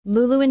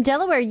Lulu in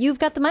Delaware, you've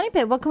got the Money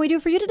Pit. What can we do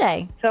for you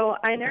today? So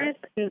I noticed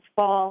in this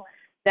fall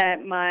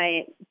that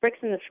my bricks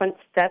in the front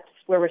steps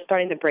were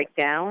starting to break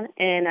down,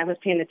 and I was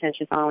paying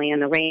attention finally on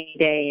the rainy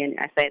day, and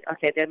I said,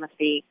 okay, there must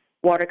be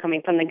water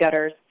coming from the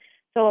gutters.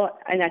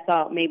 And I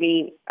thought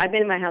maybe, I've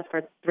been in my house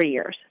for 3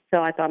 years,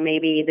 so I thought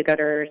maybe the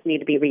gutters need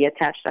to be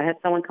reattached. I had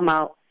someone come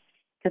out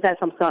because I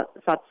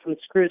saw some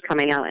screws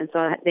coming out, and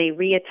so they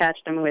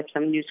reattached them with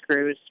some new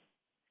screws.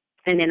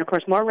 And then, of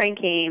course, more rain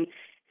came.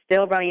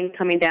 Still rain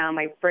coming down.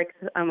 My bricks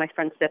on my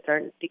front steps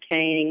are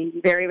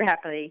decaying very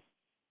rapidly.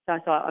 So I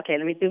thought, okay,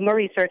 let me do more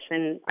research,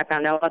 and I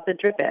found out about the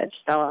drip edge.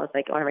 So I was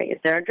like, all right, is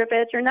there a drip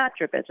edge or not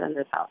drip edge on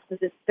this house?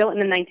 Because it's built in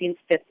the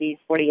 1950s,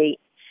 48.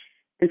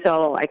 And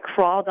so I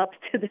crawled up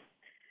to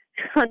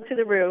onto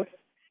the roof.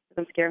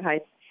 I'm scared of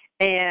heights.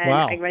 And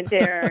wow. I went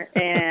there,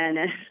 and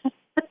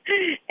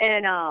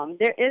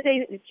there is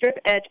a drip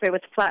edge, but it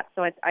was flat.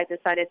 So I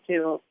decided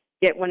to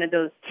get one of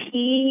those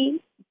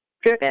T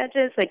drip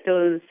edges, like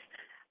those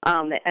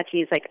that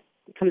actually is like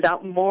comes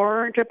out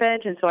more drip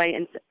edge, and so I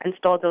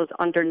installed those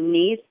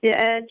underneath the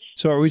edge.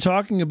 So are we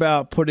talking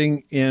about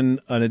putting in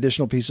an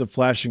additional piece of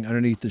flashing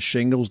underneath the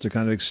shingles to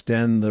kind of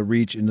extend the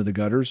reach into the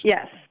gutters?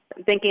 Yes,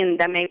 I'm thinking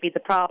that may be the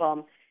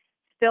problem.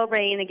 Still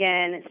rain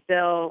again,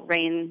 still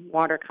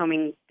rainwater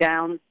coming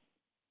down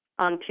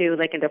onto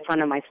like in the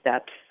front of my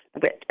steps.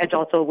 It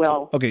also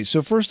will. Okay,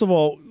 so first of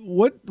all,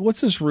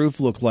 what's this roof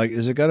look like?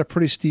 Has it got a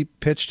pretty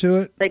steep pitch to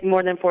it? Like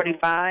more than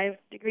 45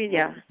 degrees,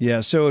 yeah. Yeah,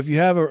 so if you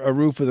have a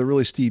roof with a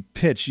really steep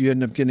pitch, you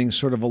end up getting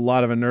sort of a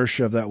lot of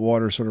inertia of that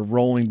water sort of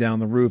rolling down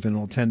the roof, and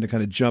it'll tend to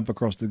kind of jump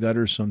across the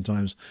gutters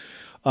sometimes.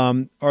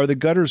 Are the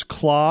gutters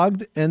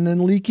clogged and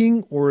then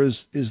leaking, or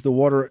is the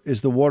water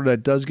that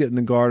does get in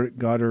the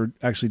gutter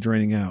actually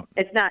draining out?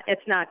 It's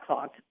not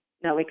clogged.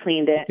 No, we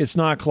cleaned it. It's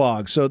not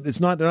clogged. So they're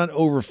not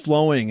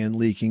overflowing and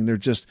leaking.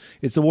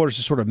 It's the water's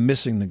just sort of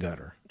missing the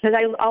gutter. Because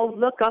I'll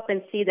look up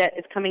and see that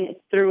it's coming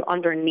through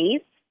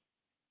underneath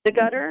the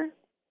gutter.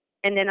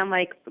 And then I'm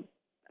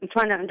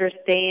trying to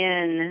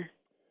understand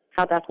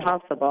how that's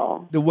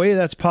possible. The way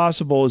that's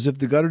possible is if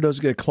the gutter does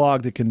get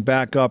clogged, it can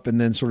back up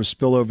and then sort of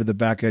spill over the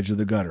back edge of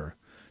the gutter.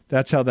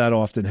 That's how that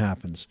often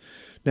happens.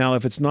 Now,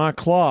 if it's not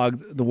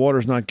clogged, the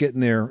water's not getting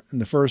there in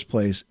the first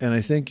place. And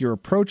I think your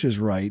approach is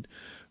right.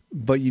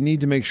 But you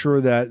need to make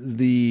sure that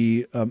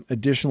the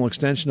additional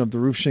extension of the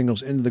roof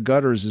shingles into the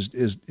gutters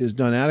is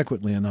done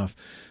adequately enough.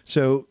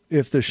 So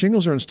if the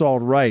shingles are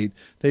installed right,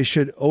 they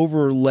should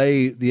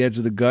overlay the edge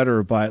of the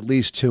gutter by at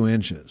least 2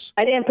 inches.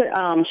 I didn't put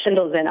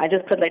shingles in. I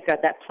just put like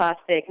that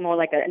plastic, more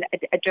like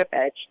a drip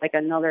edge, like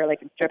another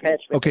like a drip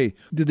edge. Okay.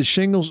 Did the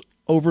shingles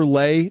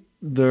overlay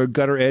the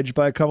gutter edge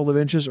by a couple of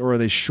inches, or are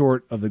they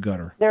short of the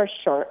gutter? They're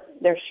short.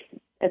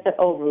 It's an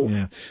old roof.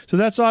 Yeah. So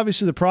that's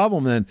obviously the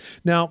problem then.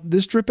 Now,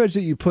 this drip edge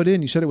that you put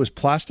in, you said it was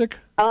plastic?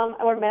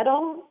 Or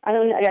metal. I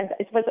don't know.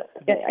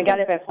 I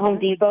got it at Home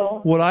Depot.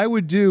 What I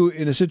would do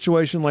in a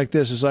situation like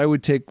this is I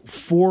would take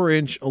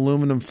 4-inch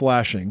aluminum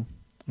flashing.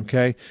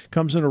 Okay.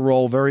 Comes in a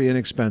roll, very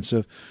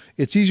inexpensive.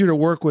 It's easier to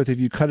work with if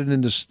you cut it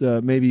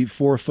into maybe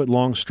 4-foot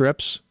long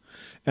strips.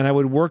 And I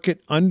would work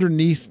it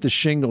underneath the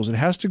shingles. It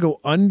has to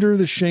go under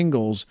the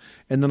shingles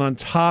and then on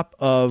top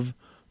of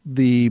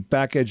the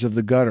back edge of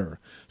the gutter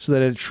so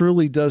that it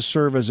truly does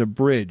serve as a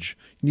bridge.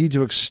 You need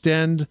to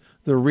extend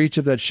the reach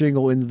of that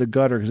shingle into the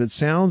gutter because it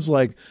sounds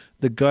like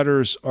the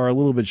gutters are a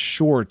little bit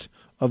short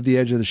of the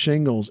edge of the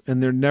shingles,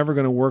 and they're never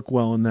going to work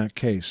well in that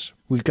case.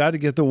 We've got to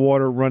get the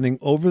water running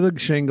over the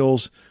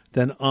shingles,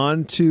 then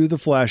onto the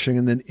flashing,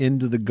 and then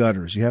into the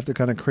gutters. You have to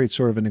kind of create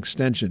sort of an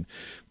extension.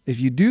 If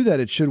you do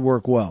that, it should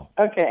work well.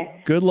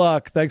 Okay. Good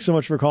luck. Thanks so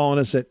much for calling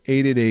us at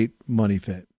 888-MONEY-PIT.